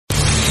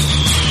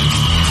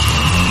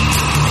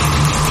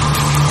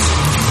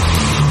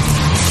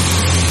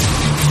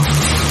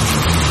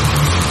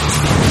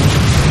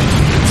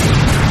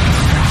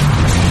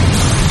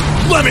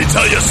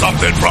tell you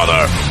something,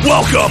 brother.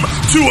 Welcome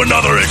to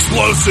another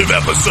explosive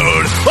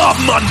episode of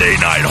Monday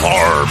Night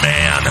Horror,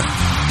 man.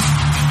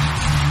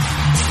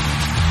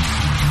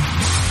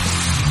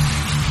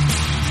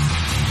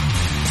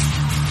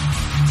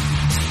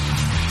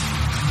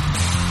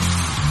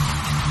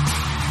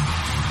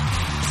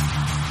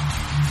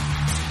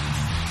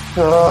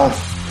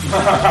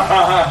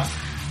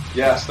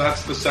 Yes,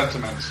 that's the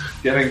sentiment.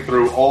 Getting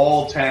through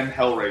all 10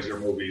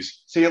 Hellraiser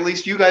movies. See, at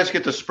least you guys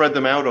get to spread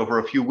them out over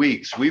a few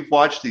weeks. We've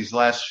watched these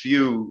last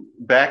few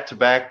back to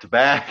back to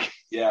back.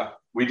 Yeah,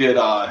 we did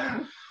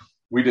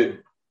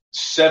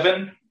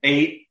 7,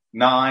 8,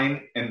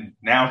 9, and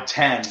now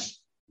 10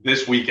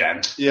 this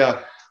weekend. Yeah.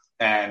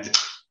 And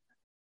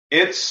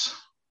it's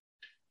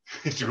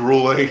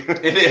grueling.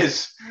 It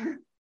is.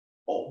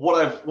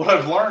 What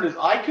I've learned is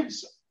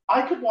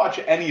I could watch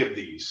any of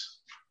these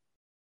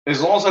as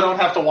long as I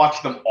don't have to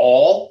watch them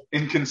all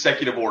in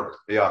consecutive order.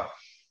 Yeah.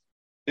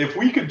 If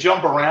we could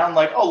jump around,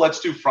 like, oh,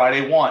 let's do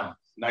Friday 1,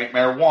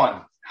 Nightmare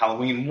 1,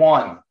 Halloween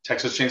 1,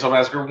 Texas Chainsaw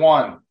Massacre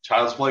 1,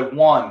 Child's Play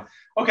 1.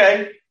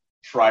 Okay,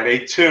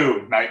 Friday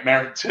 2,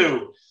 Nightmare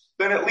 2.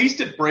 Then at least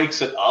it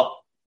breaks it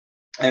up,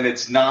 and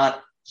it's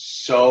not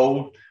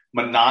so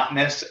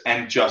monotonous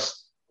and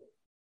just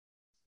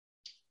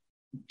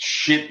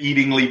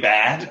shit-eatingly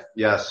bad.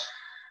 Yes.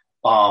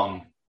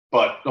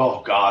 But,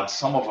 oh, God,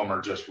 some of them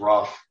are just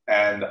rough.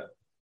 And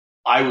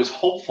I was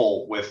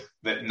hopeful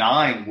that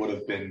 9 would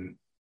have been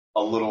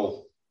a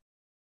little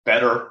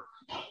better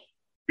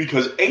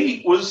because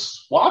 8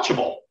 was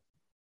watchable.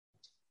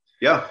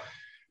 Yeah,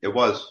 it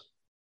was.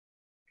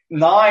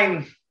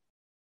 9,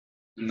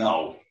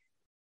 no.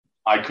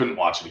 I couldn't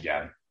watch it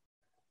again.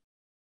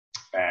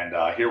 And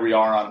here we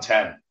are on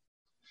 10.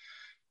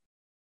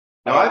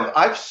 Now,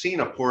 I've seen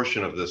a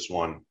portion of this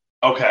one.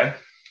 Okay.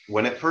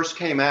 When it first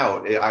came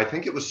out, I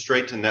think it was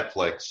straight to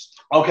Netflix.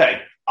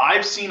 Okay.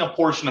 I've seen a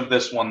portion of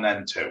this one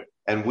then, too.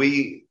 And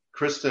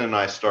Kristen and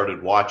I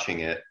started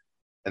watching it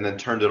and then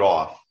turned it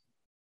off.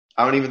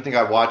 I don't even think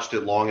I watched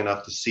it long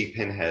enough to see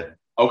Pinhead.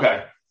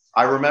 Okay.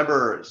 I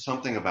remember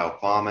something about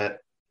vomit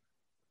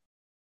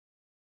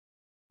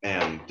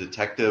and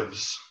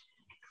detectives.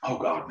 Oh,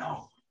 God,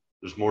 no.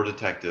 There's more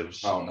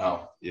detectives. Oh,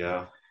 no.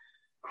 Yeah.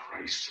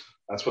 Christ.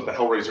 That's what the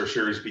Hellraiser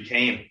series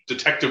became.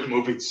 Detective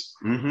movies.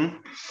 Mm-hmm.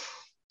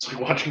 It's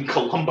like watching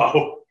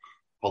Columbo.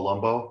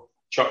 Palumbo?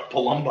 Chuck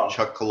Palumbo.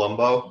 Chuck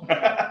Columbo.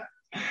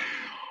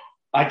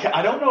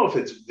 I don't know if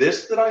it's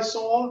this that I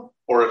saw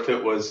or if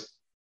it was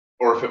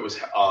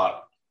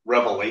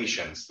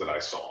Revelations that I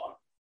saw.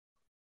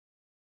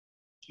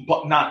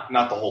 But not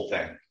the whole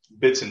thing.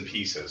 Bits and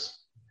pieces.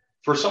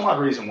 For some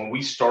odd reason, when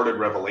we started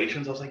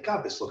Revelations, I was like,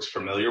 God, this looks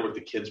familiar with the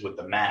kids with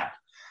the map.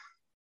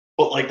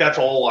 But like that's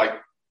all I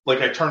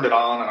turned it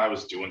on and I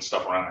was doing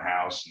stuff around the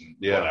house and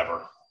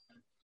whatever.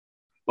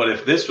 But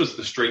if this was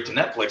the straight to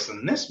Netflix,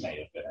 then this may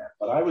have been it.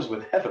 But I was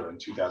with Heather in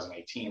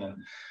 2018, and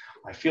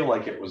I feel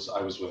like I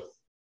was with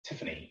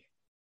Tiffany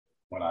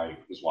when I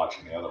was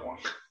watching the other one.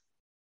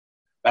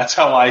 That's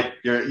how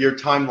your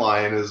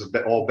timeline is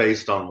all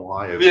based on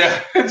wives.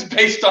 Yeah, it's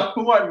based on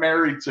who I'm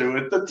married to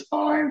at the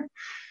time.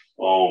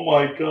 Oh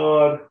my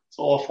God, it's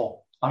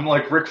awful. I'm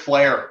like Ric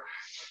Flair.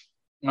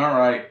 All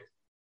right.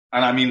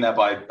 And I mean that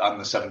I'm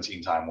the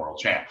 17-time world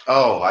champ.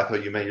 Oh, I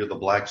thought you meant you're the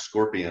Black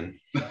Scorpion.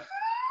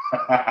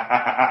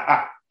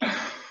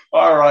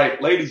 All right,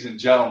 ladies and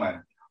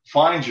gentlemen,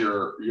 find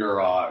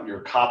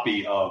your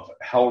copy of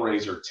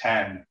Hellraiser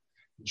 10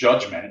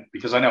 Judgment,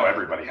 because I know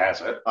everybody has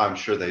it. I'm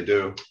sure they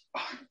do.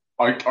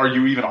 Are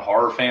you even a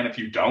horror fan if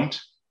you don't?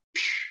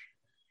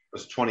 It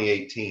was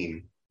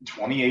 2018.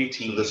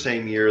 2018. So the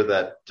same year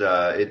that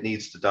It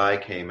Needs to Die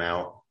came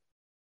out.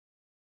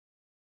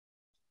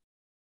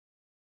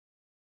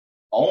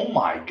 Oh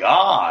my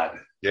God.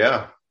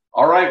 Yeah.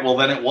 All right, well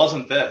then it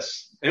wasn't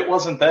this. It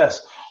wasn't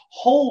this.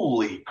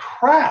 Holy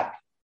crap.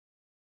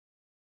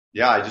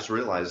 Yeah, I just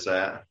realized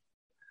that.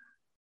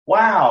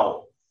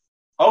 Wow.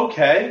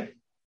 Okay.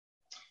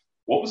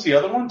 What was the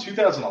other one?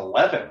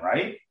 2011,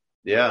 right?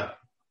 Yeah.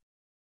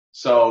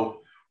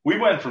 So we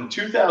went from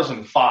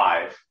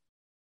 2005.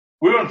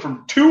 We went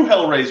from 2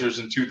 Hellraisers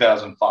in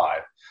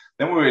 2005.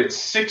 Then we waited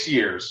 6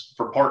 years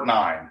for part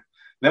 9.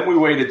 Then we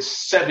waited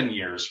 7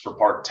 years for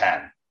part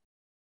 10.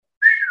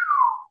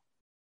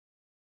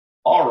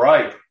 All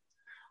right.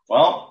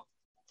 Well,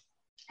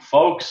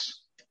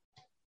 folks,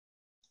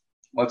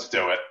 let's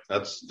do it.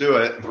 Let's do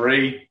it.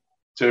 3,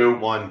 2,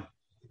 1.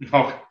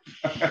 No.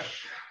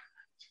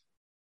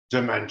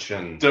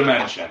 Dimension.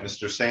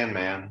 Mr.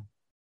 Sandman.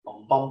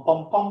 Bum, bum,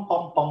 bum, bum,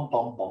 bum, bum,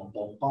 bum, bum,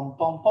 bum, bum,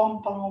 bum,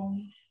 bum,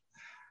 bum.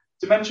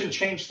 Dimension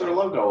changed their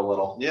logo a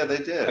little. Yeah, they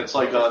did. It's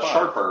like a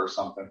sharper or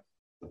something.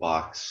 The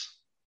box.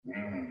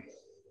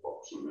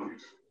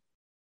 Obsolete.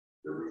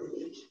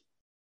 Irrelevant.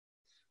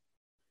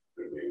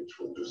 The names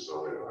from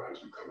desire has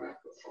become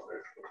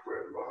amplified, but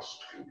where lust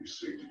can be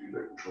sated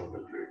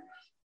electronically.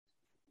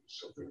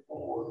 Something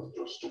more than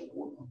just a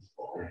wooden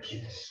box.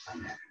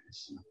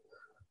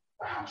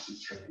 Perhaps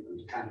it's something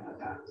we can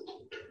adapt.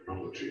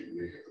 Technology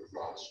may have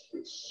advanced,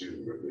 but still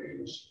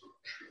remains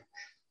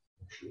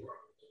unchanged.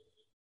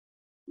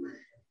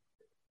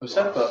 Was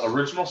that the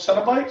original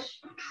Cenobite?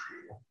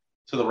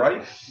 To the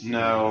right?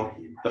 No.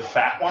 The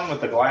fat one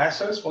with the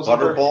glasses?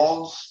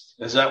 Butterballs?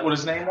 Is that what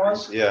his name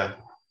was? Yeah.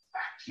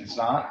 It's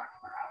not?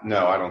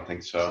 No, I don't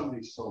think so.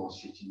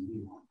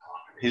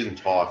 He didn't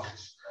talk.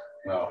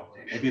 No.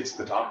 Maybe it's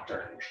the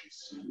doctor.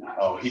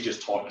 Oh, he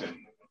just talked in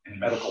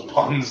medical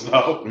puns,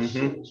 though.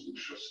 Mm-hmm.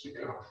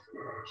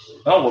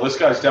 Oh, well, this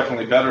guy's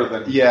definitely better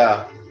than...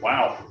 Yeah.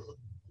 Wow.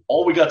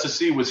 All we got to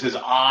see was his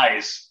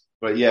eyes.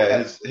 But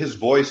yeah, his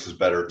voice is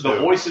better, too. The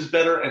voice is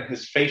better, and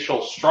his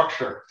facial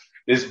structure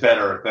is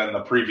better than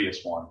the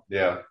previous one.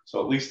 Yeah.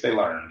 So at least they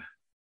learned.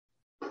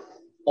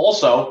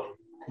 Also,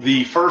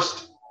 the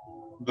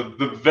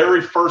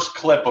very first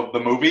clip of the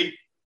movie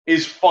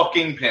is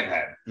fucking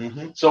Pinhead.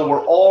 Mm-hmm. So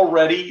we're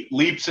already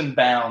leaps and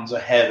bounds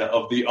ahead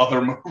of the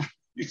other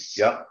movies.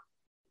 Yep.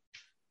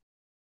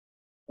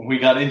 We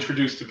got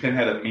introduced to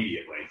Pinhead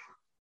immediately.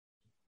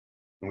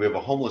 And we have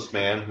a homeless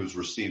man who's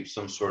received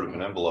some sort of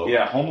an envelope.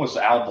 Yeah, homeless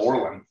Al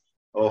Borland.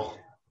 Oh,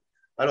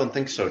 I don't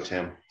think so,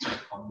 Tim.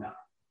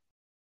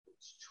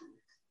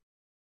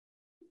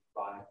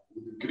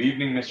 Good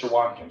evening, Mr.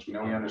 Watkins. We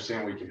know we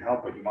understand we can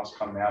help, but you must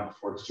come now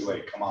before it's too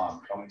late. Come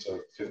on, come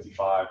to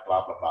 55,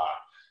 blah, blah, blah.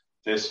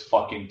 This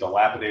fucking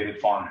dilapidated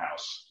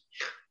farmhouse.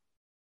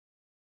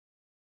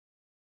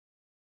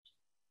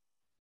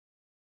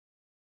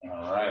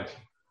 All right.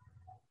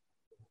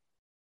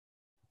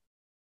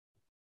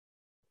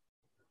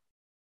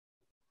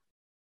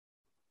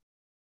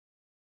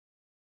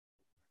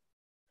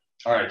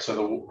 All right,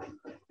 so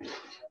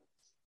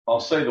I'll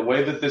say the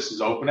way that this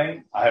is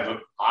opening,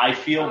 I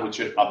feel,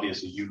 which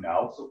obviously you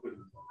know.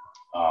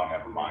 Oh,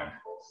 never mind.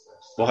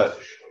 What?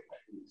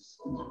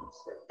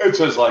 It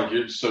says, like,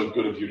 it's so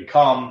good of you to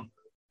come.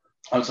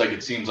 It's like,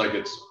 it seems like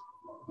it's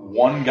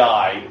one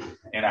guy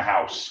in a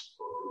house.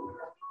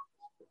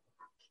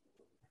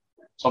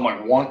 So I'm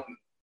like,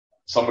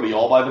 somebody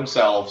all by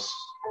themselves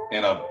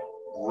in a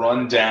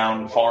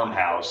run-down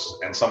farmhouse,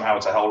 and somehow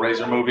it's a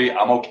Hellraiser movie.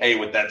 I'm okay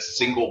with that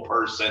single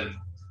person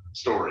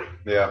story.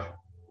 Yeah.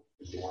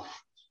 All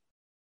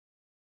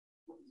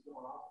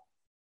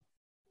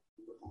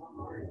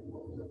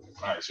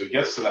right, so he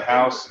gets to the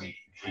house, and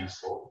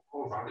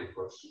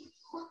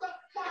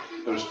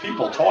there's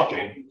people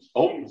talking.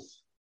 Oh,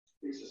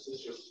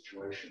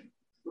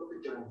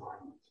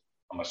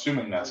 I'm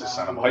assuming that's a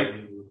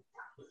Cenobite.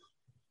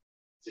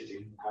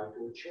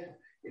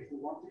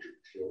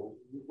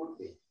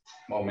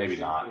 Well, maybe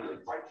not.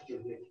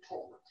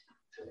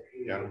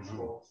 Yeah.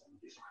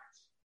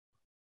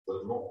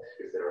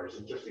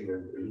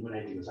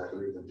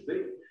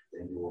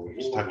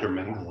 It's Dr.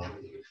 Mengele.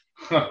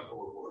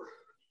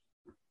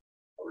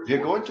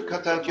 You're going to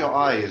cut out your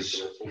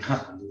eyes.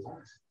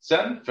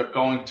 Then we're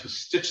going to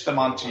stitch them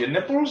onto your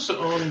nipples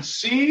and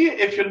see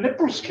if your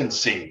nipples can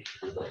see.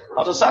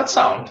 How does that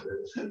sound?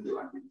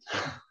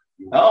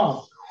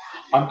 No.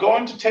 I'm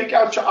going to take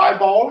out your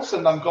eyeballs,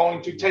 and I'm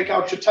going to take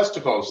out your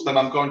testicles. Then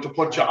I'm going to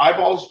put your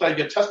eyeballs where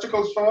your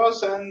testicles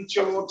first, and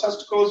your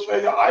testicles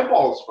where your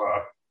eyeballs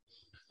were.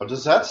 How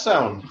does that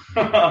sound?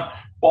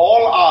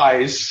 Ball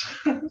eyes.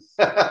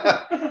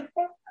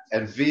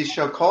 And we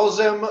shall call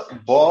them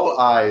Ball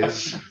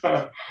Eyes.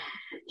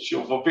 She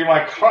will be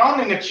my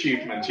crowning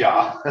achievement,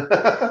 yeah.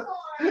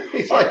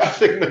 He's like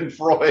Sigmund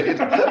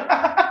Freud.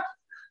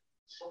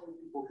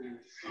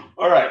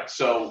 All right,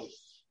 so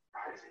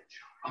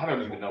I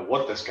don't even know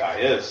what this guy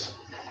is.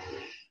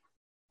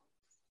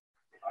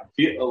 I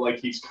feel like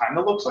he's kind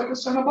of looks like a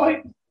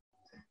Cenobite,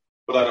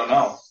 but I don't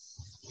know.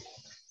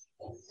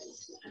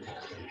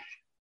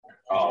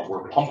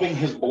 We're pumping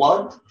his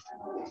blood.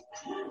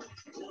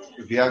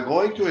 We are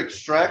going to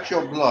extract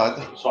your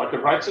blood. So I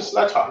could write this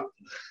letter.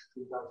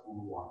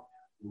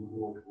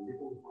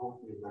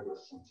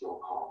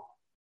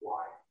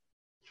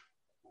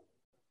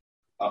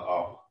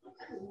 Uh-oh.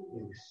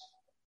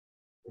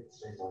 It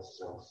saves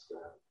ourselves the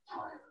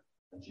time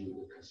and you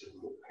the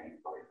considerable pain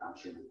by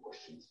answering the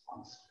questions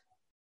honestly.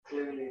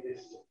 Clearly, this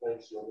is a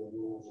place where the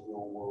rules of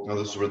your world. Oh,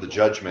 this is where the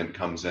judgment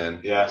comes in.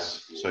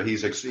 Yes. So he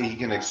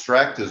can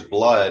extract his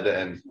blood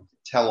and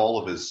tell all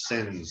of his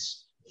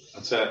sins.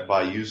 That's it.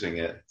 By using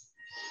it.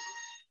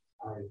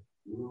 I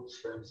will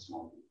spend this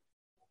moment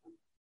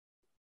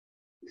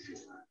with you.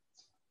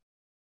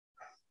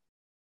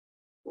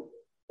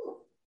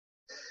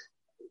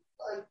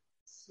 I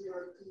see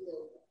your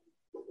deal.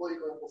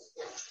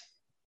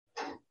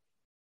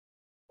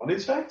 What did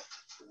he say?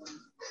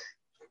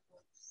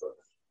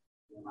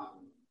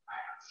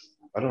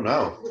 I don't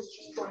know.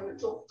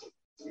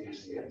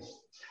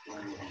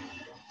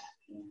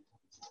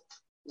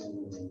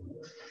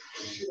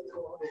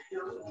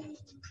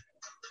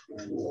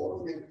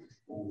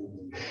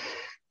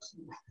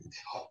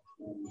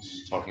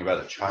 He's talking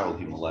about a child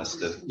he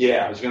molested.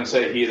 Yeah, I was going to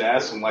say he had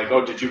asked him, like,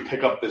 oh, did you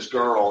pick up this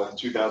girl in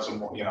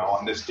 2001,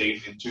 on this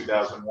date in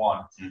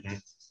 2001? Mm-hmm.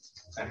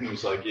 And he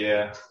was like,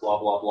 yeah, blah,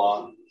 blah,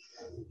 blah.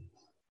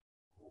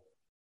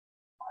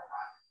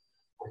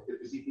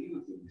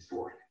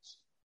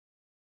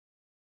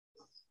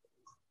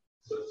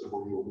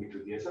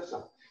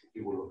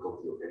 You will look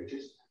over your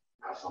pages,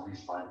 pass on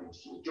these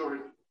findings to the jury,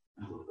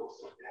 and we'll go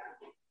from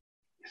there.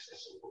 Yes,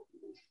 that's what we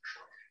will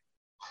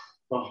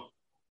show. Oh,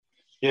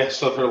 yeah.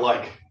 So they're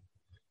like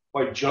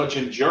judge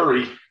and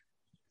jury,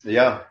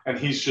 Yeah, and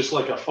he's just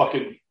like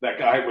that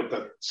guy with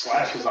the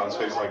slashes on his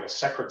face, like a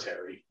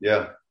secretary.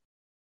 yeah.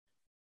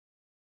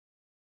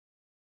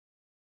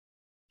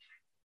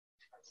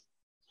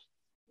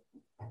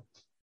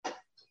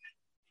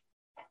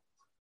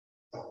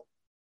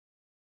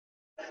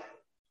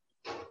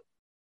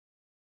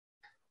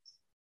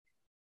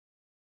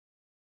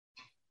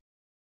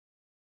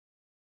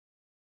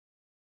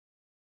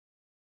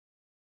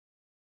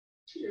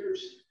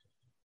 Tears.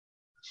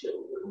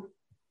 Children.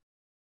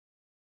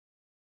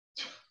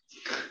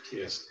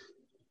 Yes.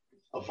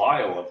 A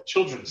vial of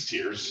children's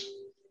tears.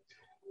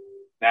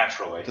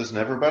 Naturally. Doesn't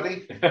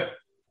everybody?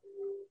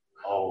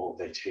 Oh,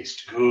 they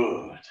taste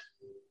good.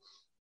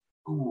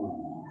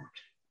 Good.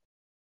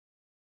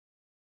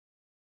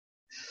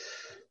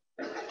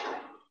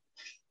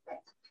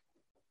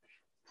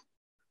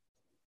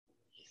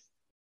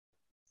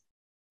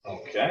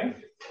 Okay.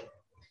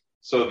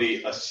 So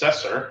the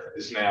assessor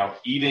is now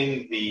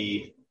eating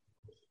the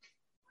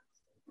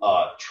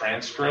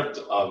transcript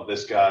of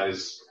this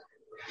guy's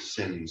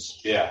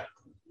Sins. Yeah.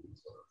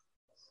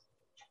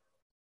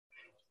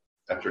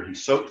 After he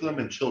soaked them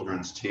in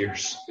children's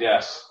tears.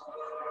 Yes.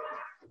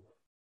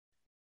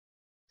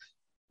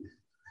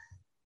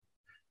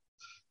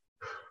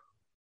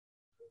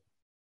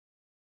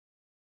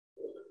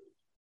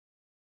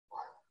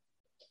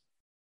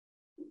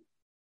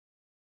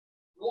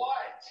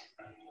 What?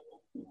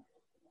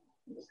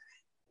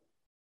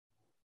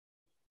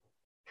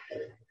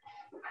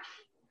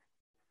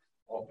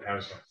 Oh,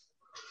 there's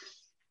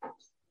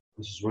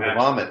This is where the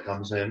vomit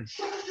comes in.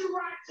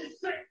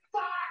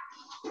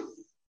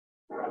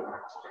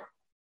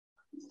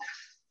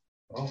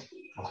 oh,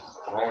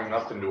 throwing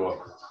up into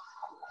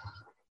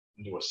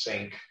a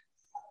sink.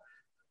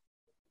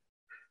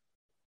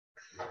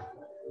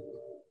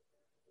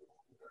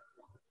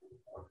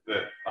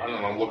 That, I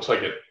don't know, looks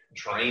like it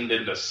drained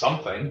into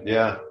something,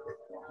 Yeah.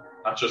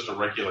 not just a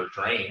regular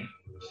drain.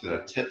 See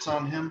that tits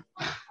on him?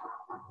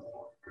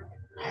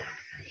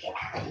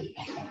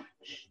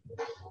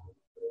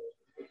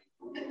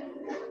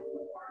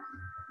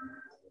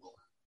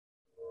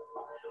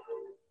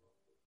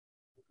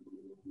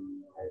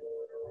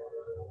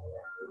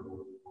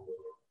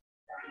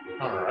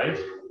 All right.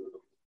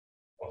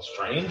 Well,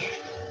 strange.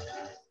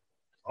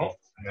 Oh,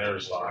 and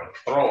there's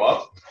throw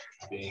up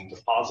being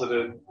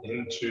deposited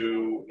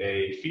into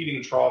a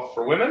feeding trough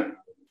for women.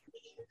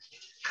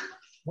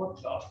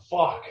 What the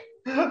fuck?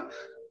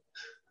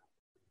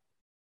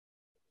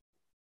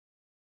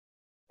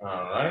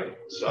 All right.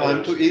 So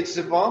Time to eat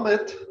the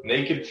vomit.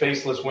 naked,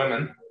 faceless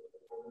women,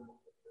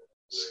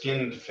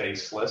 skinned,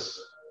 faceless,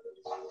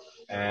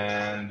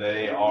 and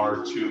they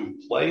are to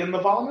play in the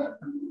vomit.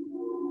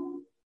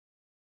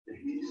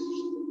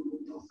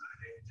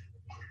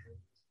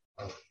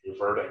 Your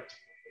verdict.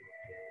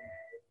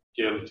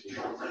 Guilty.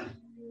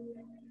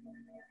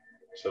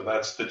 So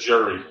that's the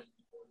jury.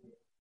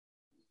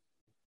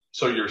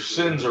 So your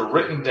sins are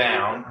written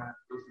down,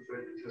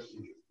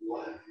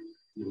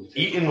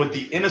 eaten with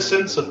the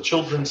innocence of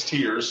children's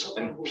tears,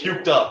 and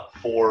puked up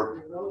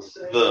for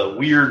the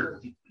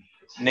weird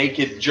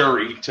naked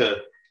jury to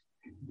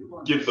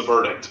give the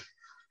verdict.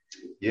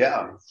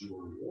 Yeah.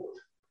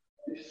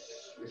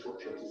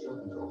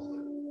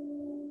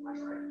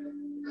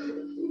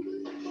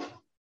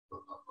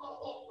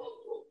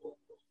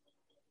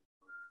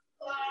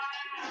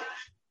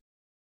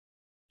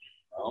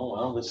 Oh,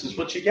 well, this is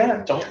what you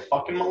get. Don't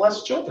fucking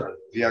molest children.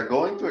 We are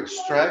going to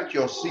extract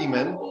your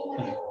semen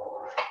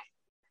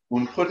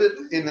and put it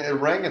in a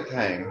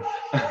orangutan.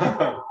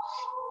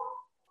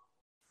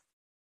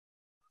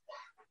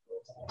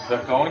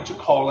 They're going to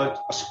call it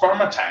a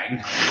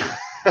spermatang.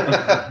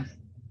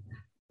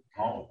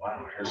 Oh,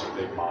 wow, here's a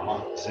big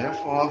mama.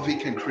 Therefore, we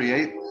can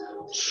create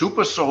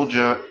super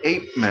soldier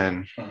ape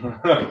men.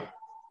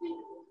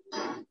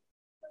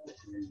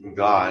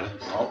 God.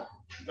 Oh,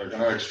 they're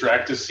going to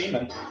extract his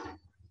semen.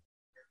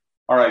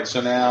 All right,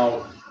 so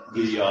now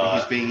the...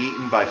 He's being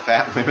eaten by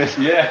fat women.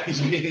 yeah, he's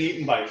being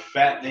eaten by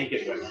fat,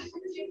 naked women.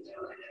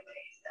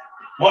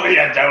 What are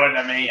you doing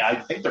to me? I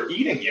think they're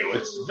eating you.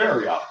 It's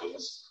very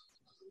obvious.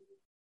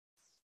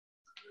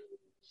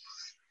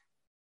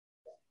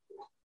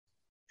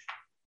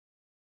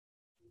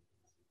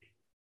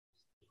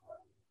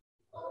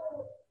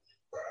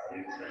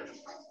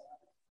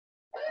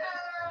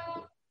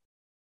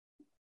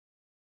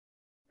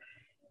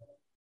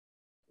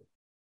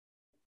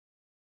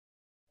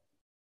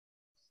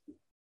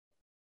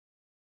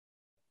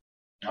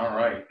 All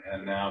right,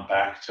 and now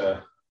back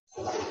to,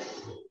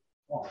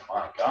 oh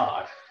my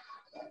God.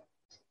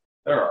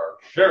 There are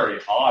very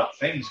odd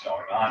things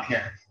going on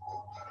here.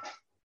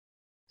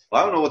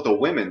 Well, I don't know what the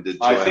women did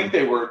to I him,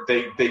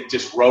 think they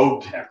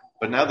disrobed him.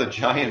 but now the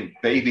giant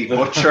baby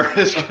butcher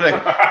is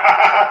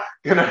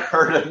gonna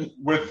hurt him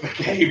with the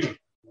cape.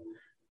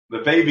 The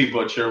baby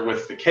butcher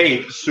with the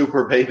cape.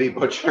 super baby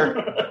butcher.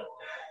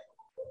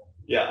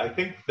 Yeah, I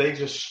think they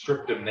just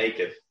stripped him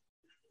naked.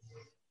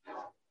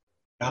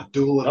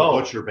 Abdullah the Oh.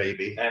 Butcher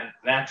Baby. And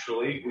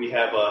naturally, we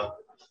have a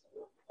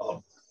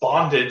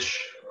bondage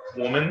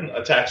woman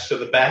attached to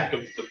the back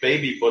of the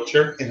baby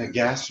butcher. In a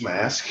gas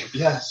mask.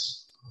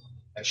 Yes.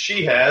 And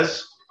she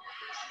has,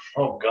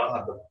 oh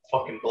God, the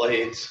fucking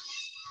blades.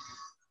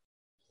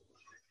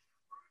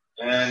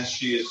 And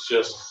she is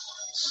just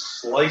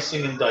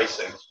slicing and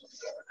dicing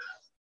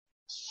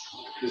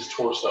his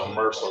torso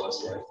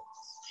mercilessly.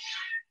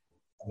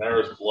 And there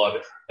is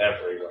blood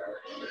everywhere.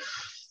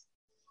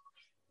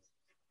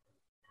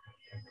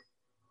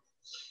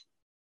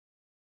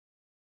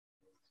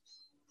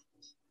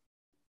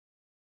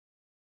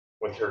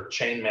 With her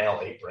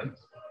chainmail apron.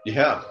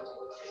 Yeah.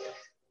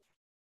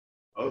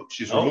 Oh,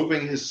 she's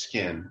removing his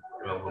skin.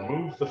 We'll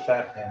remove the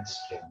fat man's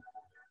skin.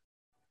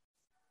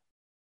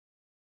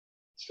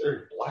 It's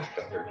very black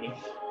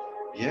underneath.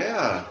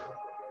 Yeah.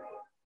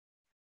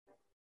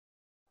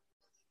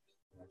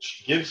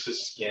 She gives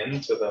his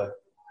skin to the...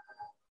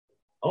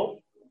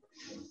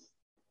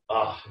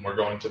 and we're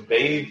going to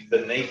bathe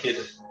the naked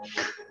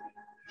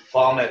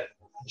vomit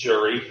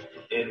jury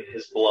in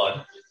his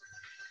blood.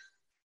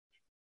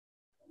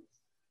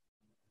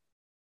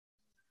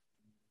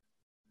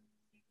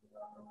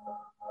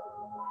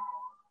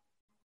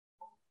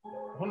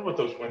 I wonder what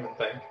those women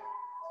think.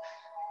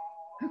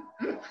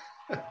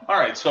 All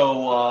right,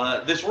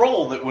 so this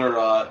role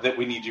that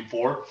we need you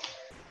for,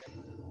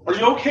 are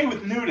you okay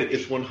with nudity?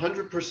 It's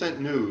 100%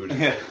 nude.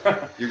 Yeah.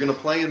 You're going to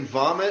play in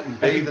vomit and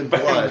bathe in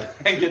blood.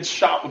 And get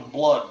shot with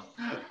blood.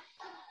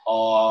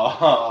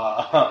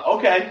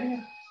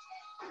 Okay.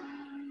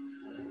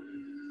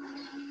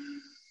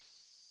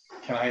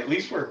 Can I at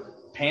least wear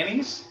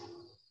panties?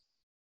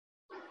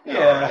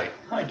 Yeah, right.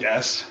 I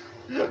guess.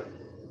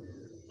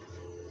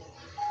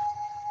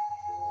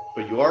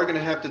 But you are going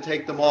to have to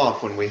take them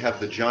off when we have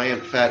the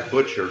giant fat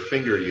butcher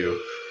finger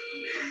you.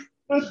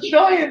 A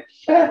giant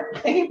fat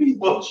baby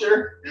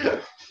butcher.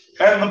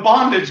 And the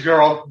bondage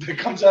girl that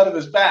comes out of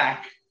his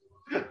back.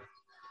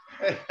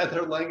 Hey,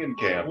 Heather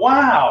Langenkamp.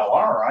 Wow,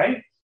 all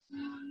right.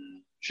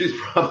 She's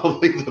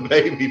probably the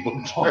baby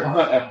butcher.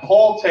 And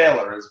Paul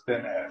Taylor has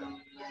been in.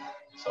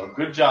 So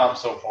good job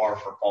so far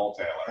for Paul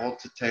Taylor. Paul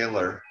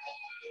Taylor.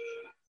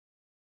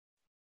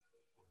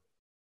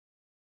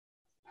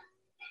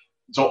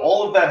 So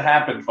all of that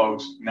happened,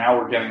 folks. Now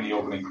we're getting the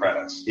opening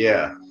credits.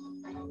 Yeah.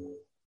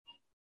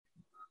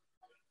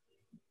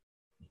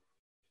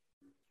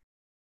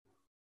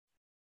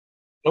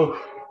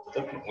 Oh,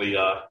 definitely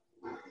a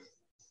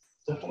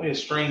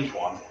strange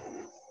one.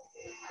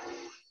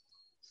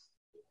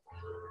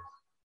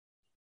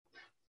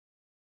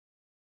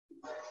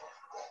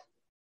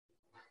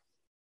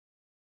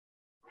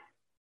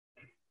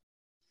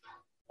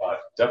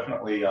 But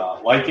definitely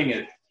liking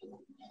it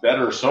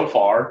better so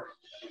far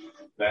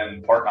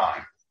than part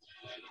 9.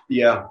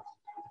 Yeah.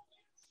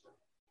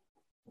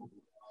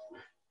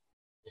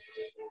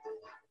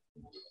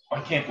 I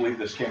can't believe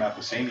this came out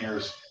the same year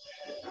as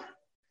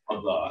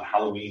of the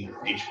Halloween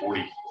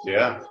H40.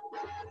 Yeah.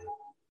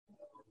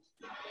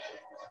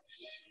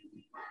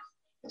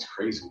 That's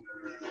crazy.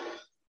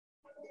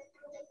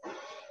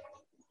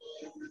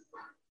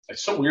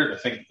 It's so weird to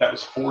think that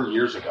was 4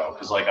 years ago,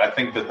 because I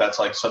think that's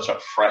such a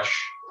fresh,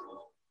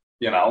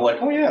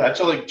 oh yeah,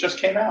 that just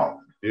came out.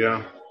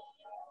 Yeah.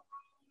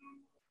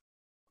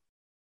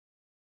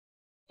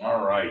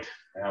 All right,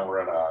 now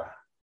we're at a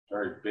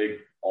very big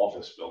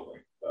office building,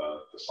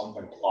 the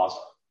something Plaza.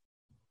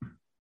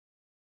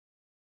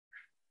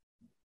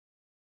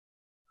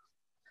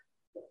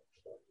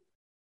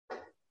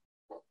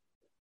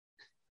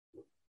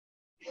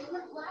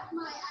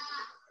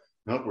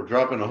 Nope, we're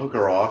dropping a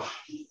hooker off.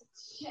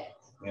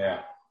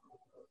 Yeah.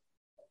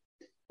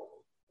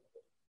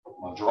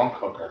 A drunk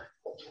hooker.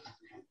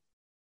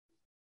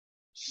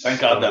 Thank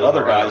God that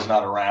other guy's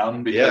not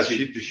around. Yeah,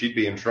 Because she'd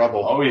be in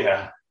trouble. Oh,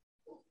 yeah.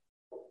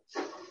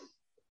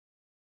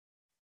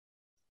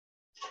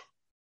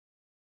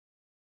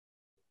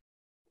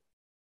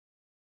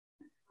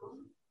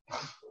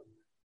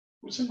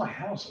 Who's in my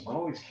house and what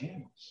all these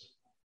candles?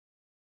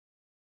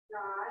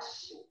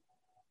 Josh,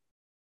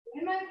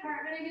 in my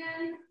apartment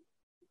again?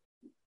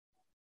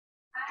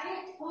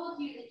 I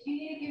told you that you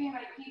need to give me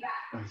my key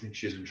back. I think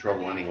she's in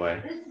trouble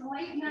anyway. This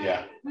late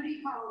night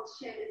booty call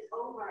shit is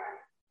over.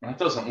 That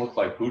doesn't look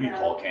like booty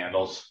call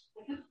candles.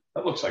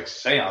 That looks like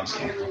seance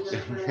candles.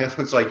 It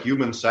looks like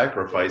human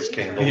sacrifice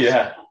candles.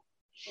 Yeah.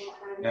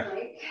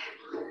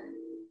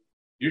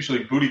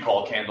 Usually booty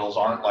call candles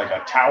aren't like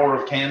a tower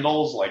of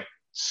candles, like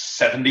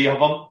 70 of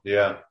them.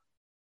 Yeah.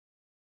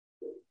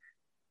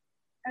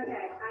 Okay,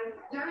 I'm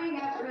starting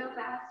up real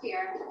fast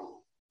here.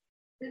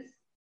 This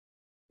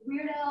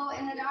weirdo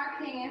in the dark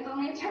thing is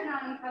only turned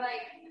on for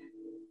like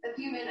a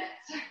few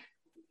minutes.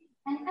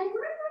 And where's my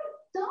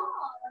dog,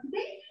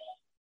 baby?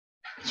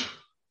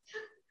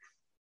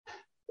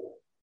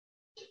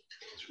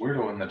 This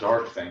weirdo in the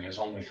dark thing is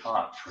only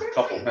hot for a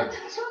couple minutes.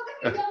 How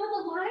can you done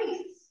with the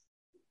lights?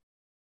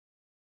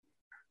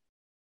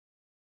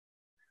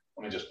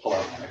 Let me just pull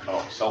out my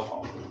cell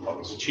phone. Oh, it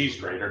was a cheese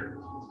grater.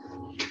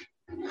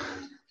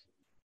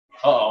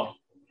 Uh-oh.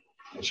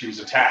 And she was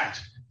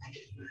attacked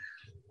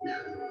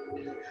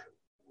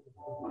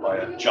by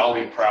a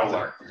jolly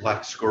prowler.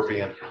 Black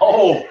Scorpion.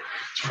 Oh,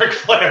 it's Ric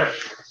Flair.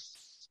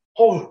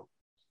 Oh.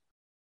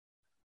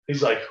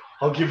 He's like,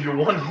 I'll give you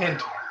one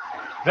hint.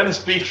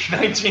 Venice Beach,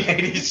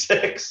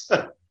 1986.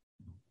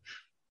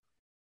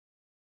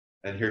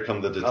 And here come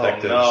the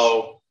detectives.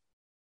 Oh,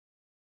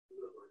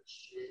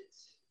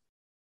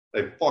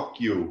 Hey, fuck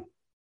you.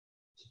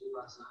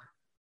 no.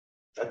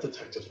 That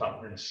detective's not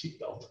wearing a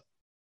seatbelt.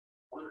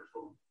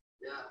 Wonderful.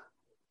 Yeah.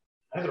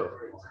 Either of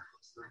them.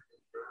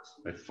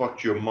 I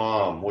fucked your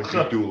mom. What'd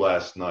you do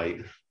last night?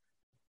 Take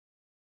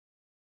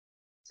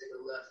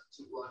a left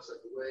 2 blocks up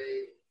the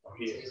way. Oh,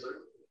 he is. Taylor.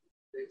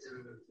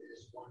 Victim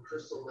is one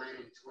Crystal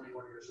Lane,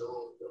 21 years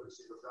old, building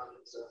super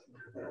prominent stuff.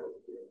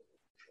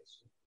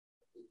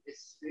 It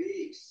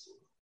speaks.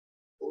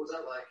 What was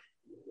that like?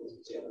 It was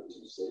a tale of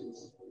two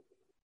cities.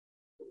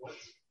 What?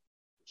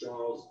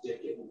 Charles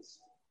Dickens.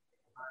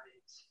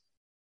 Right.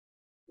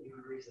 You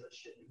would read that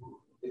shit.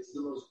 It's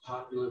the most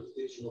popular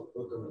fictional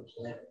book on the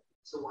planet.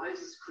 So why is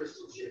this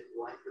crystal shit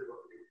like the book?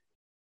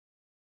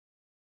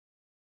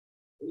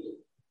 Read it.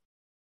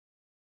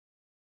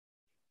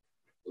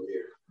 Go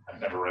here. I've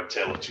never read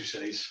Tale of Two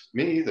Cities.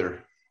 Me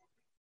either.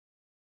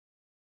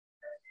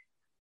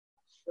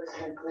 Place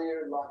been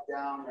cleared, locked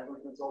down,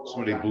 everyone's been told.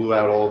 Somebody blew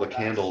out all the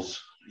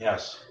candles.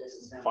 Yes.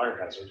 Fire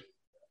hazard.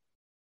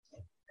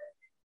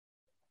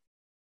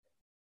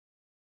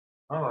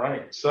 All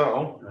right.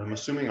 So, I'm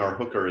assuming our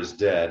hooker is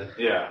dead.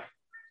 yeah.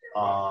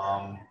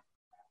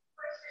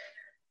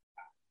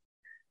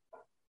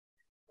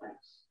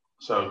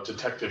 So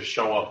detectives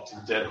show up to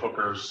the dead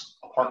hooker's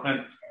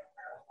apartment,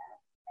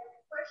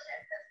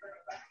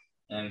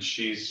 and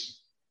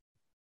she's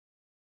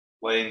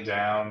laying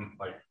down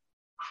like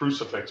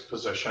crucifix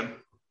position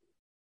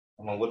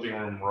on the living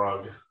room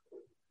rug,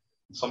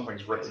 and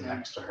something's written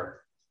next to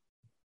her.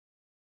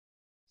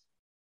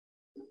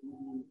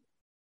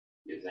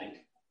 You think?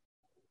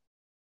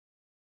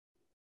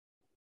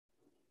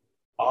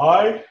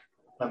 I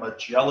am a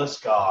jealous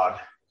God.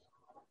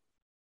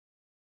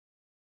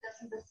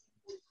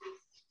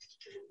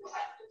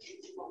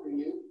 What were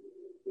you?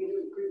 You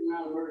do creeping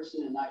around a murder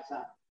scene at night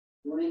time.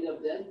 You want to end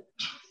up dead?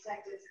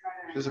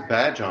 There's a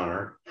badge on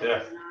her.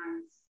 Yeah.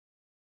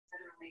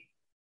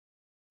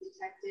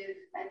 Detective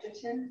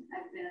Edgerton,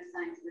 I've been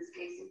assigned to this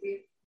case with you.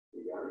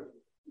 You got it.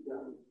 You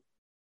got it.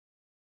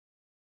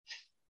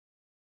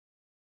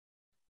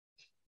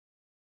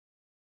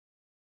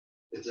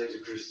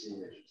 Detective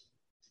Christine Edgerton.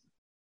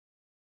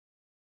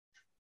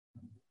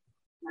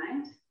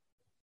 Mind?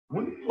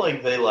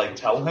 Wouldn't they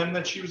tell him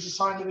that she was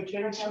assigned to the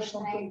case or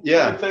something?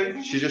 Yeah.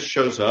 They- She just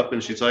shows up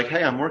and she's like,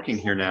 hey, I'm working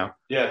here now.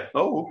 Yeah.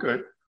 Oh,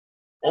 okay.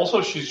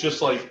 Also, she's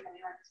just like,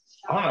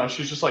 I don't know,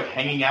 she's just like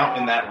hanging out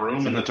in that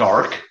room in the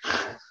dark.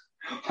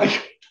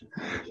 Like,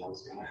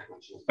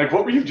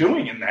 what were you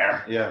doing in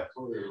there? Yeah.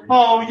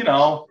 Oh, you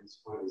know,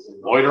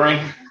 loitering.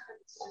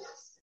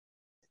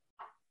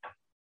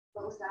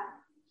 What was that?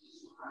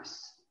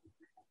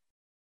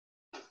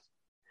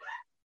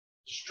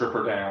 Strip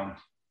her down.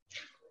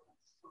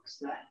 What's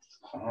that?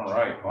 All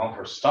right. Well,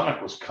 her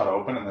stomach was cut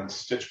open and then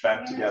stitched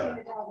back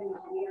together.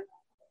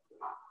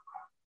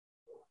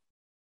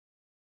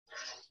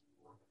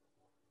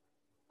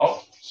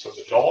 Oh, so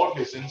the dog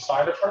is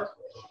inside of her?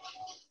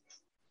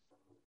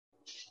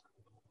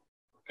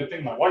 Good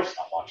thing my wife's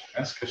not watching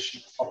this because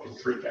she'd fucking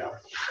freak out.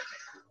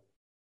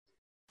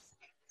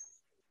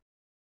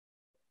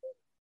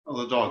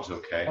 Oh, the dog's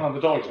okay. Oh, the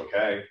dog's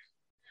okay.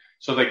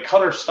 So they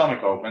cut her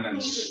stomach open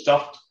and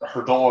stuffed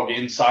her dog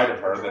inside of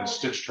her, then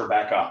stitched her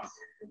back up.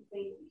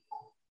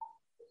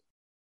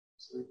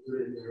 So they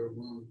put it in her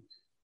room.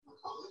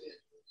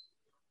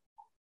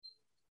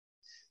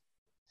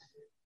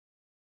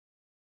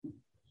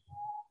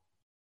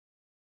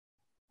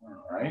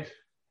 All right.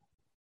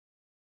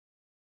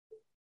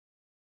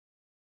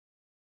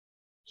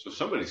 So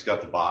somebody's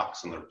got the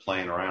box and they're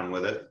playing around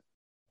with it.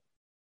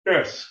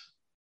 Yes.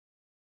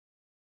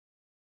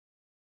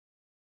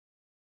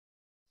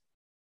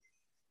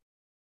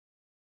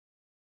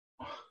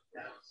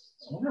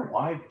 I wonder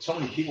why so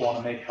many people want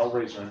to make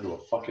Hellraiser into a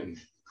fucking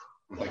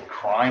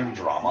crime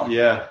drama.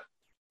 Yeah.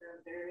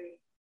 The very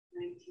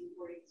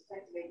 1940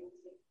 detective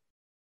agency.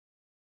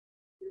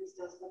 This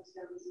does look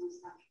so business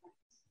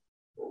contracts.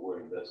 What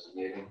we're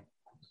investigating.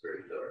 It's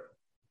very dark.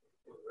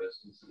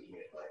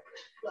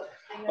 Look,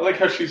 I like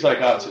how she's like,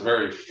 oh, it's a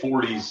very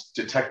 40s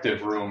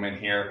detective room in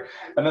here.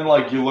 And then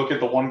you look at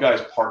the one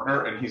guy's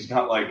partner and he's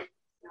got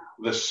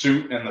the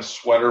suit and the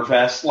sweater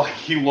vest. Like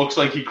he looks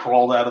like he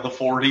crawled out of the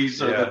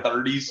 40s or the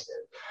 30s.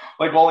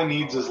 Like all he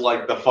needs is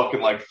the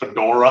fucking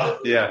fedora.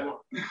 Yeah.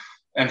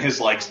 And his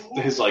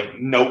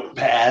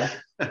notepad.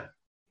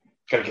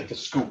 Gotta get the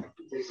scoop.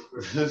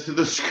 This is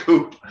the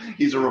scoop.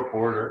 He's a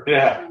reporter.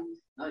 Yeah.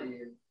 Not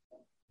you.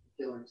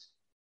 Killings.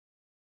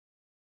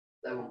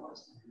 That won't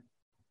last.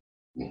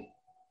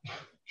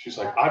 She's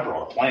like, I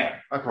brought a plan.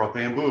 I brought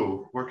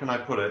bamboo. Where can I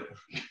put it?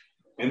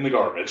 In the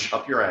garbage.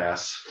 Up your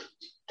ass.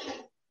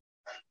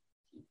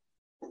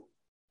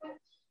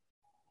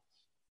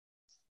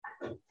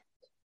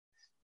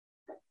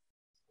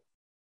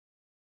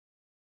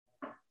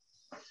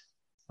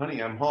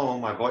 Honey, I'm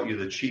home. I bought you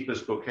the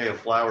cheapest bouquet of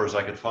flowers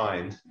I could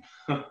find.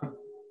 A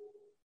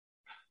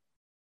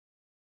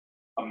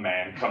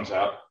man comes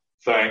out.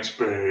 Thanks,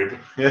 babe.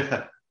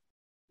 Yeah.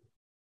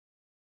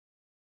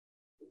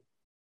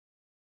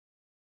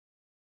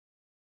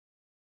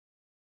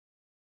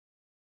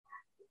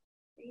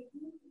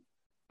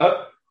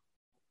 I'll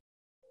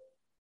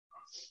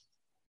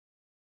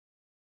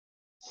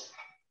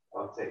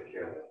take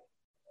care of it.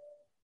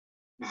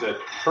 Is it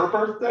her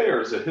birthday or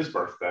is it his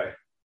birthday? I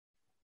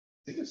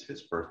think it's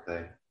his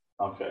birthday.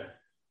 Okay.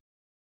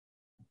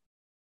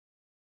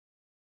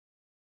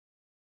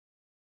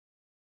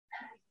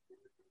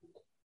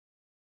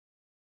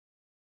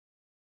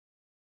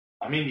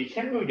 I mean, you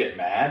can't really get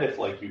mad if,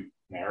 like, you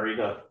married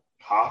a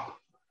cop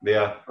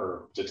Yeah.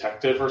 or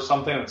detective or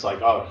something. It's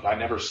like, oh, I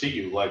never see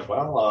you. Like,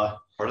 well,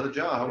 Part of the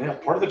job. yeah,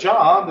 part of the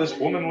job. This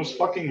woman was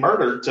fucking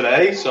murdered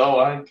today, so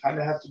I kind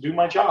of have to do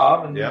my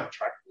job and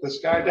track this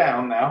guy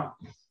down now.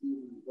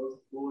 Both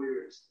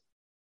lawyers,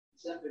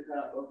 except to cut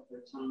out both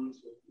their tongues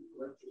with the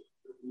electric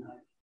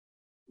knife.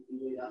 You can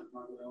lay out in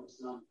front of their own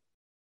son.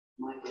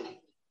 Michael.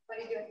 What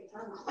do you do with your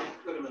tongue?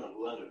 Put them in a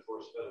blender,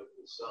 force fed it to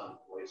the sun,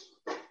 waste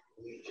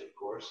bleach, of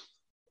course.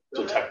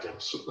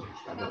 Detectives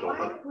on the Now, door.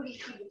 why would he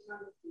feed the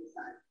tongue to the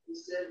son? He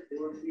said they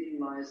were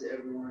feeding lies to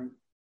everyone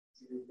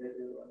to be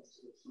better lies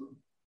to their son.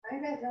 How do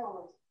you guys know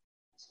all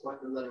It's quite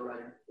the letter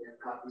writer. They have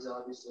copies,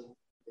 obviously.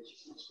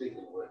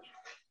 Speaking of which,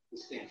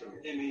 this came from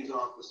Emmy's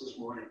office this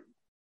morning.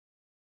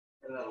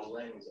 And out of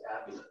Lang's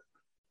abdomen.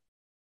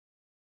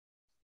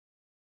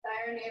 The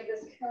irony of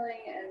this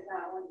killing is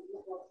that when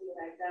people see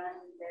what I've done,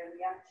 their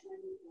reaction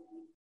is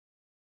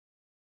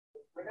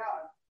for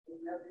dog. There's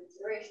no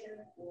consideration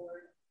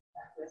for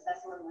to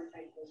assess one which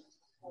I did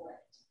for it.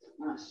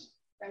 Nice.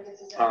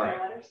 All right.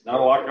 Not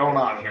a lot going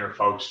on here,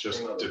 folks.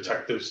 Just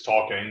detectives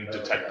talking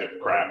detective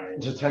crap.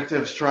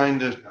 Detectives trying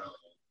to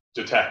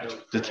Detect.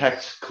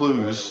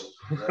 clues.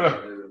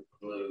 Ridiculous.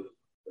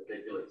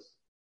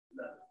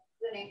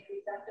 The name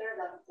preceptor,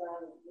 that's the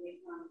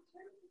Nissan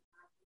term.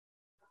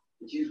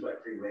 It's used by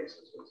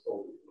Freemasons, so it's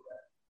told to do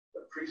that.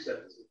 But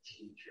precept is a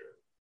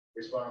teacher,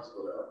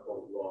 responsible to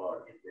uphold law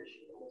and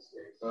condition in this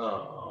case.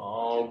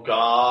 Oh,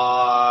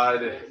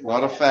 God. A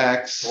lot of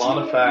facts. A lot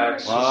of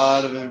facts. A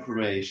lot of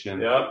information.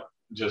 Yep.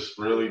 Just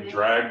really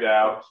dragged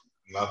out.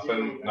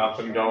 Nothing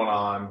going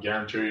on.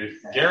 Guarantee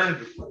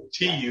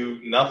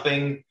you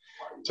nothing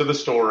to the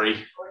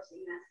story.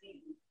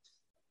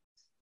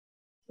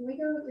 Can we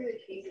go through the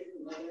cases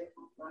in order?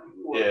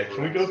 Yeah,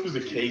 can we go through the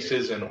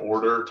cases in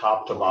order,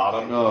 top to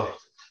bottom?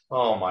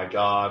 Oh my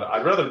God.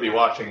 I'd rather be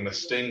watching the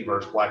Sting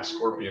versus Black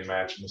Scorpion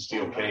match in the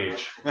steel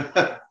cage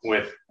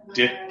with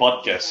Dick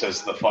Butkus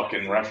as the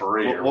fucking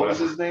referee. What was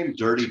his name?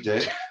 Dirty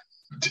Dick?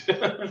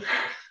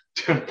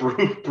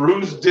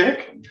 Bruise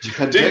Dick?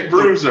 Dick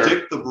Bruiser.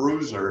 Dick the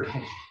Bruiser.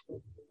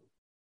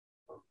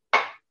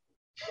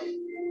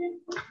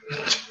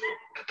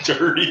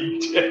 Dirty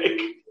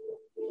Dick.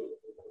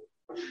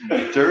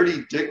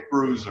 Dirty Dick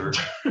Bruiser.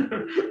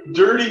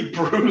 Dirty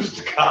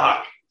bruised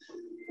cock.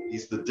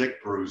 He's the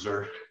Dick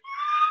Bruiser.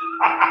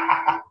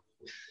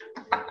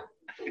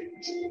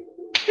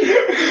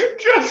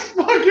 Just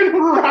fucking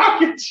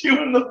rockets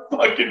you in the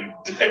fucking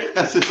dick.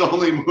 That's his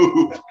only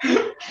move.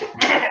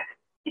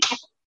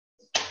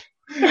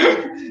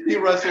 He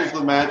wrestles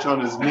the match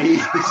on his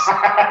knees.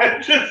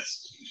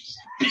 Just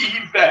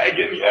speed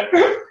bagging you.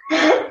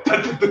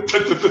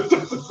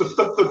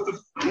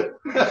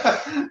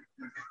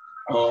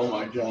 Oh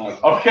my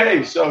God.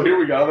 Okay, so here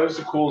we go. There's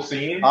a cool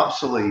scene.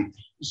 Obsolete.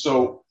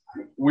 So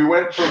we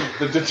went from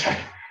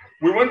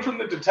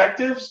the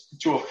detectives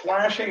to a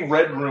flashing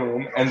red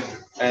room and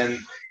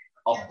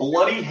a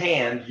bloody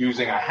hand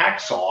using a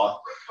hacksaw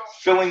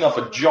filling up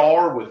a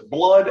jar with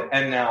blood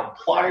and now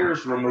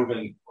pliers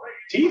removing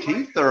teeth.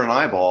 Teeth or an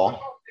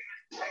eyeball?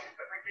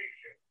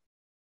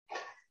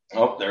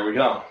 Oh, there we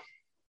go.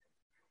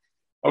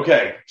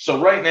 Okay,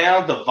 so right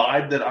now the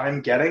vibe that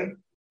I'm getting,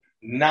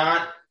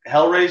 not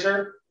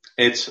Hellraiser,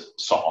 it's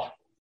Saw.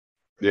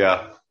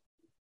 Yeah.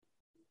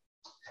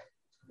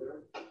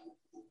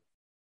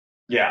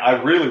 Yeah,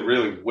 I really,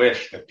 really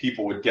wish that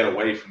people would get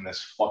away from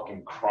this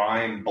fucking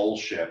crime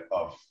bullshit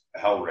of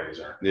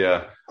Hellraiser.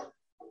 Yeah.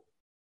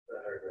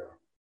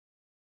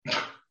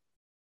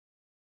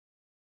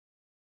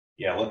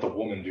 Yeah, let the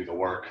woman do the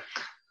work.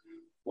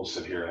 We'll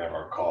sit here and have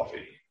our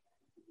coffee.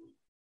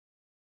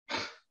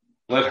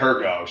 Let her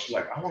go. She's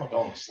like, I want to go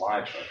on the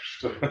slide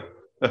first.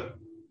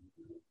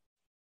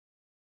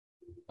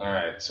 All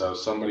right, so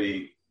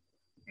somebody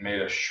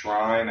made a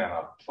shrine and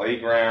a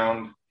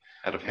playground.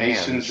 Out of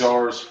Mason hands.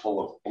 jars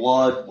full of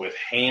blood with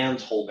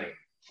hands holding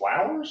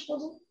flowers,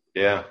 was it?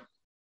 Yeah.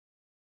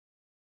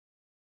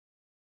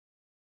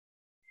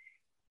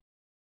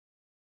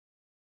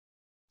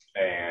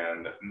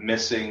 And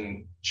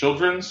missing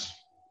children's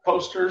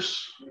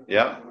posters.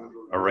 Yep.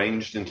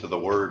 Arranged into the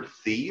word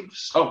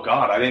thieves. Oh,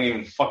 God, I didn't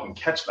even fucking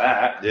catch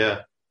that.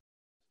 Yeah.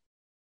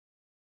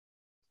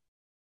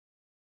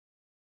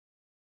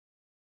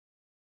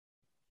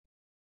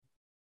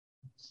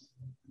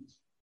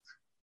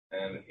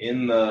 And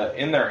in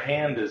their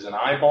hand is an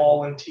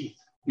eyeball and teeth.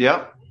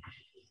 Yep.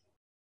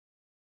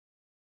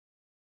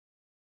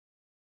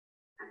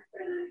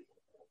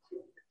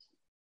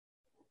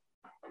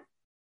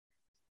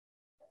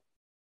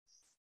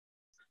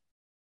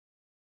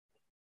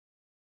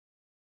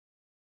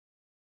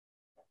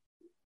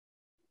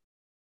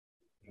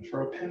 And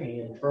for a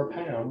penny and for a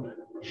pound.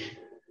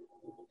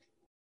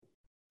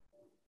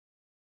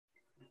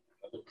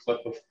 Another clip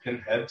of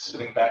Pinhead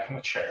sitting back in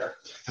a chair.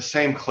 The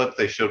same clip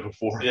they showed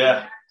before.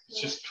 Yeah,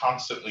 it's just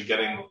constantly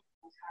getting,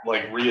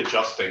 like,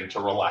 readjusting to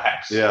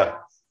relax. Yeah.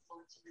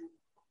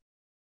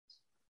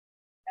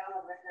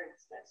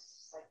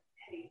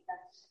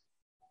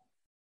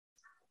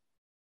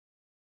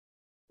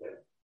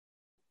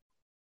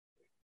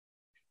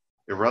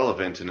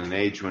 Irrelevant in an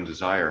age when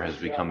desire has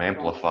become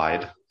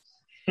amplified.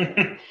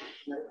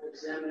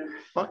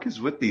 Fuck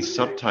is with these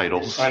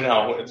subtitles? I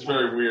know, it's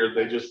very weird.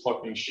 They just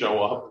fucking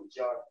show up.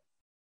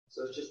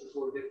 So it's just the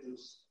 4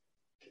 victims.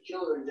 The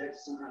killer injected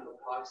some kind of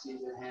epoxy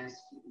into their hands to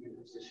keep them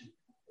in position.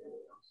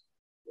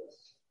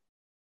 Yes.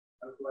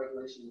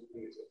 Coagulation in the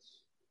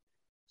fingertips.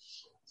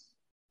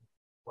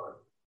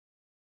 What?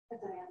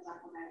 Cut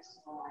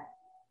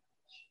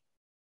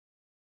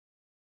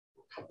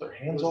their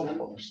hands off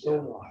while they're still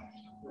alive.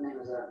 What name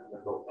is that?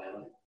 They're both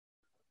family.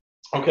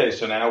 Okay,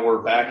 so now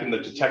we're back in the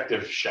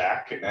detective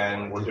shack,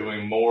 and we're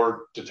doing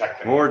more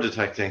detecting. More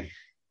detecting.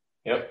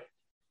 Yep.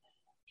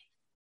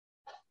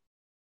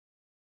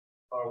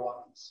 Carl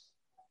Watkins.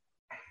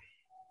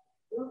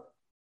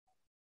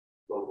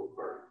 Local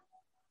firm.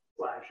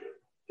 Flagship.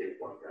 Take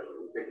one guy.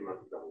 We picked him up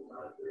a couple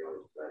times. We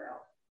always got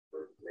out. We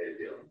made a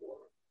deal for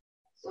him.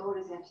 So what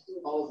does he have to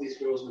do? All of these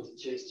girls went to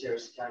Chase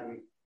Terrace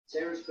Academy.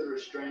 Terrace put a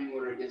restraining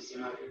order against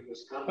them after he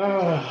was caught.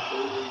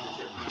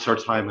 What's our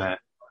time at?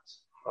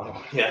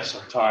 Oh, yes,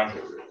 our time.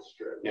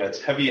 Yeah,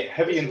 it's heavy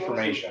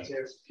information.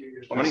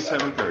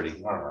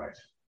 27:30. All right.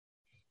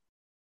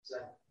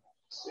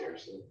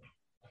 Seriously.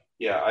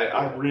 Yeah,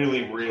 I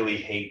really, really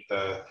hate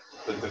the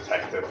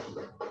detective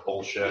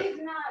bullshit. He's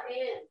not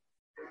in.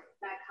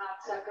 That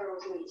cocksucker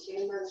was with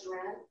Chambers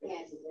rent.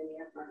 Yes, he's been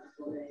here for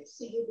 4 days.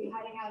 So he'd be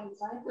hiding out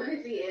inside?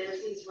 If he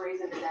is, he's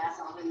raising his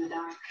ass off in the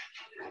dark.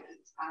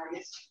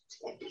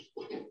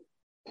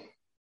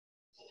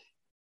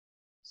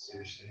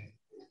 Seriously.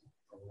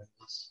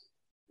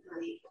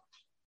 Honey,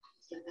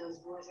 what those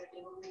boys are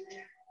doing in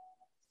there?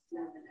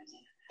 Nothing.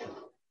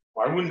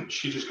 Why wouldn't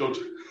she just go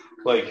to,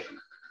 like,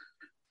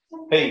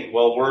 hey,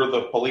 well, we're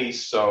the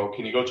police, so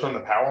can you go turn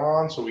the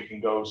power on so we can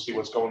go see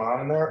what's going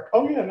on in there?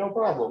 Oh, yeah, no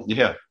problem.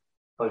 Yeah.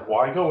 Like,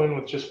 why go in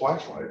with just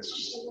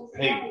flashlights?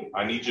 Hey,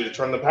 I need you to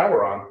turn the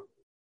power on.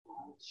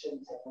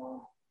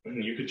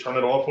 And you could turn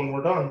it off when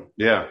we're done.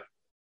 Yeah.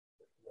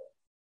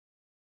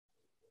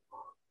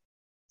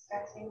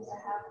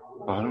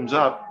 Bottoms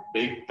up.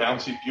 Big,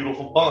 bouncy,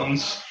 beautiful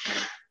buns.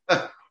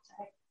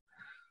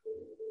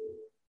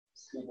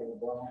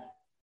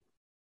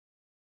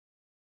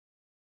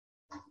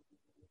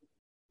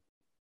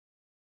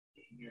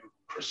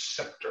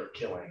 Preceptor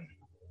killing.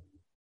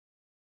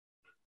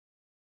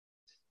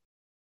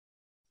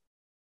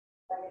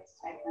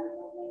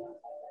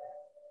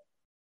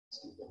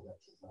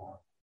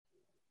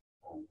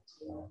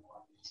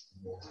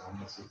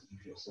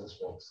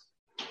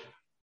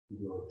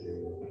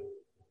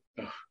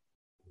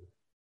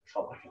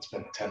 Felt like it's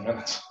been 10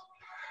 minutes.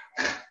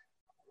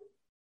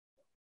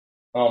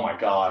 Oh my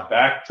God!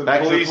 Back to the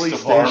police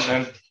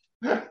department.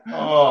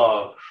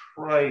 Oh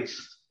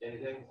Christ!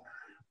 Anything?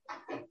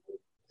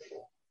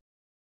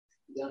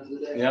 Done for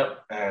the day?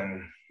 Yep,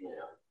 and Yeah.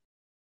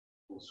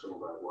 We'll swing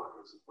by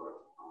Watkins'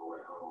 apartment on the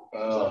way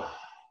home.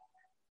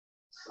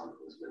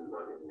 Something's been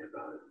bugging me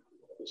about it.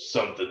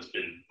 something's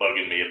been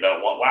bugging me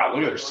about what. Wow,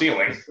 look at their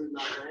ceiling.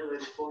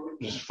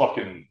 Just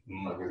fucking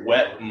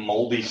wet,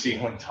 moldy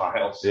ceiling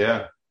tiles.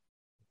 Yeah.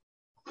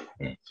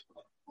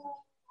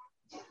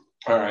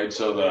 All right,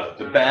 so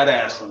the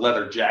badass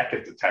leather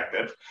jacket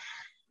detective,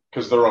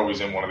 because they're always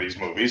in one of these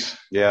movies.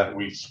 Yeah.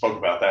 We spoke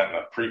about that in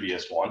the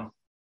previous one.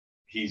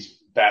 He's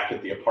back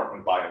at the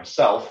apartment by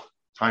himself.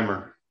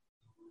 Timer.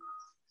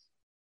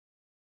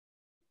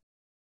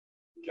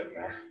 Getting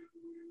there.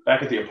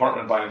 Back at the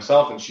apartment by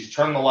himself, and she's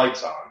turned the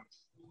lights on.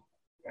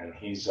 And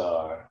he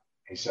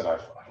said,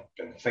 I've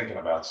been thinking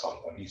about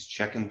something. He's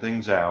checking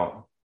things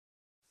out.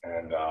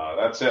 And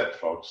that's it,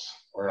 folks.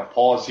 We're going to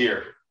pause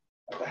here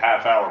at the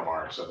half-hour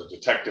mark. So the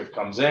detective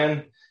comes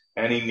in,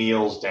 and he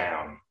kneels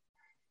down.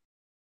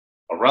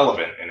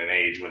 Irrelevant in an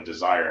age when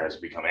desire has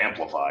become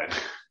amplified.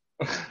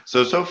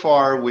 So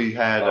far we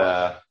had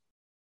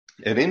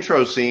an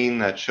intro scene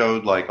that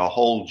showed like a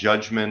whole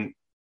judgment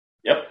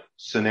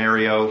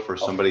scenario for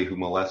somebody who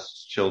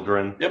molests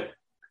children. Yep.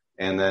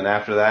 And then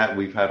after that,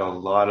 we've had a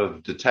lot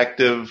of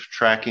detective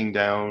tracking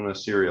down a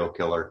serial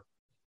killer.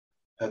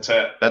 That's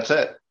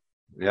it.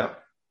 Yeah.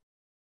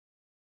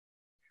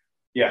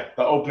 Yeah,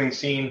 the opening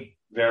scene,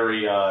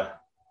 very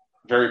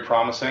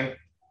promising.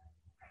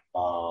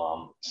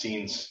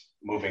 Scenes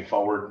moving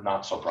forward,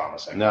 not so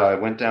promising. No,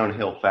 it went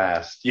downhill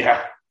fast.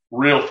 Yeah,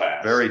 real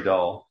fast. Very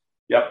dull.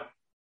 Yep.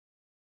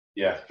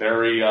 Yeah,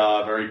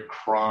 very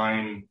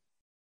crime,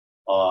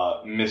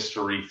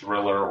 mystery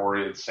thriller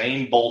oriented.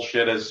 Same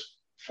bullshit as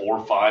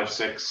 4, 5,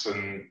 6,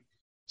 and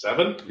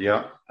 7.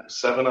 Yeah.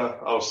 7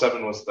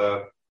 was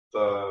the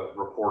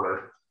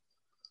reporter.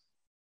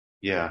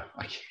 Yeah,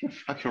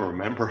 I can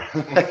remember.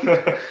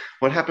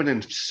 What happened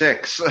in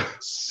 6?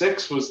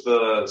 6 was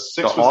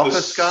the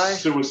office guy?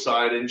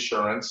 Suicide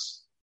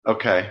insurance.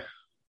 Okay.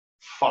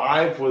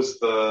 5 was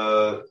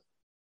the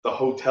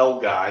hotel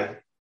guy.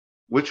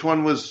 Which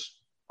one was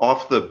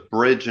off the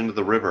bridge into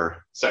the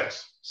river?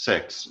 6.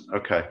 6.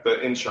 Okay.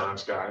 The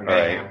insurance guy.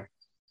 Man.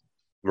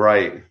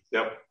 Right.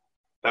 Yep.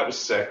 That was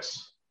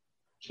 6.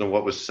 So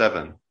what was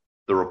 7?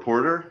 The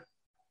reporter?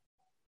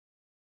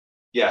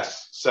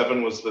 Yes.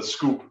 7 was the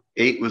scoop.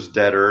 8 was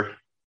Deader.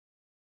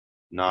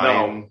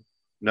 9.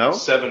 No?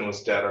 7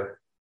 was Deader.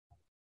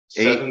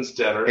 7's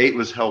Deader. 8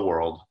 was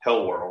Hellworld.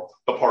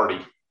 The party.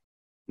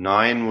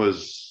 9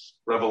 was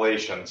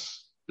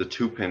Revelations. The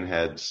 2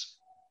 Pinheads.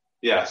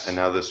 Yes. And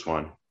now this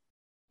one.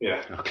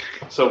 Yeah. Okay.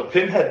 So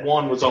Pinhead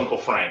 1 was Uncle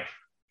Frank.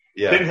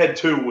 Yeah. Pinhead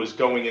 2 was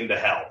Going into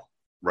Hell.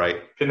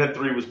 Right. Pinhead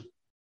 3 was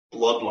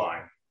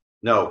Bloodline.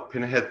 No,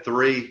 Pinhead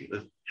 3,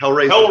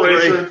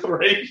 Hellraiser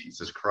 3.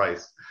 Jesus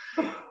Christ.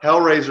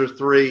 Hellraiser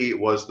 3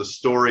 was the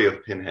story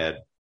of Pinhead.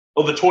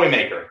 Oh, the toy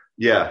maker.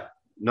 Yeah.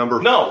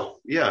 No.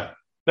 Yeah.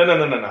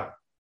 No.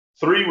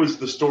 3 was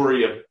the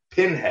story of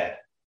Pinhead.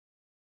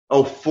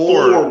 Oh,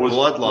 4 was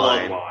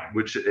Bloodline,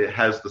 which it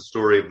has the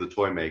story of the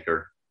toy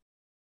maker.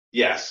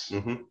 Yes.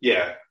 Mm-hmm.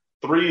 Yeah.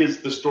 3 is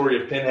the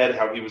story of Pinhead,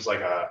 how he was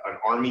like an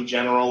army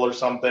general or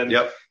something.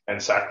 Yep.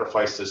 And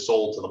sacrificed his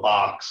soul to the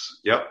box.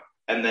 Yep.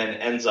 And then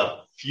ends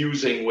up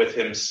fusing with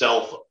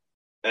himself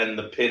and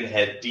the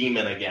Pinhead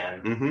demon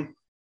again. Mm-hmm.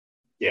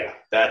 Yeah,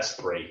 that's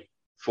 3.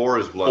 4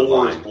 is Bloodline.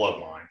 4 is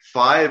Bloodline.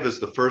 5 is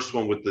the first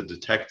one with the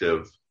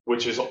detective.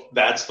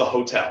 That's the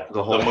hotel.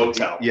 The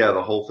motel. Yeah,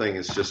 the whole thing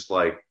is just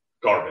like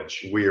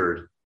garbage.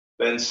 Weird.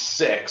 Then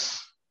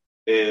 6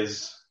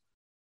 is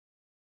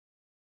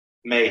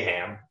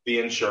Mayhem, the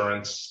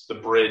insurance, the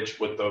bridge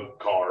with the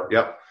car.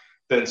 Yep.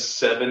 Then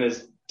 7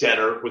 is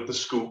Deader with the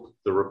scoop.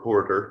 The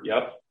reporter.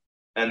 Yep.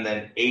 And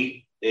then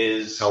 8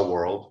 is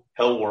Hellworld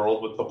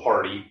with the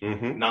party.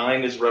 Mm-hmm.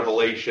 9 is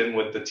Revelation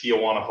with the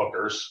Tijuana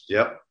hookers.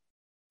 Yep.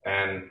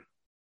 And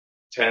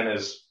 10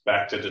 is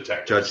back to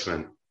detectives.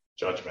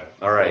 Judgment.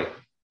 All right.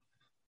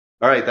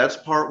 That's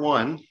part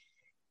 1.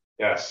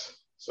 Yes.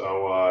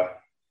 So,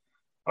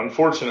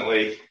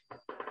 unfortunately,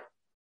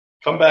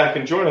 come back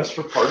and join us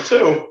for part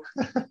 2.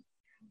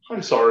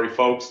 I'm sorry,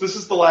 folks. This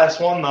is the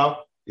last one, though.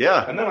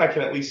 Yeah. And then I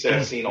can at least say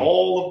I've seen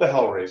all of the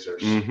Hellraisers.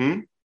 Mm-hmm.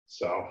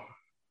 So,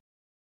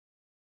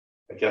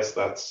 I guess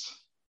that's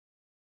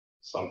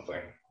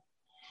something.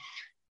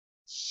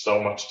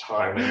 So much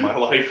time in my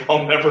life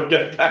I'll never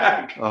get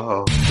back.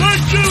 Oh.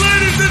 Thank you,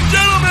 ladies and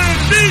gentlemen.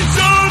 Be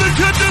sure to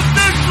catch us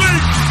next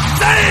week.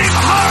 Same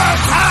horror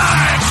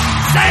time.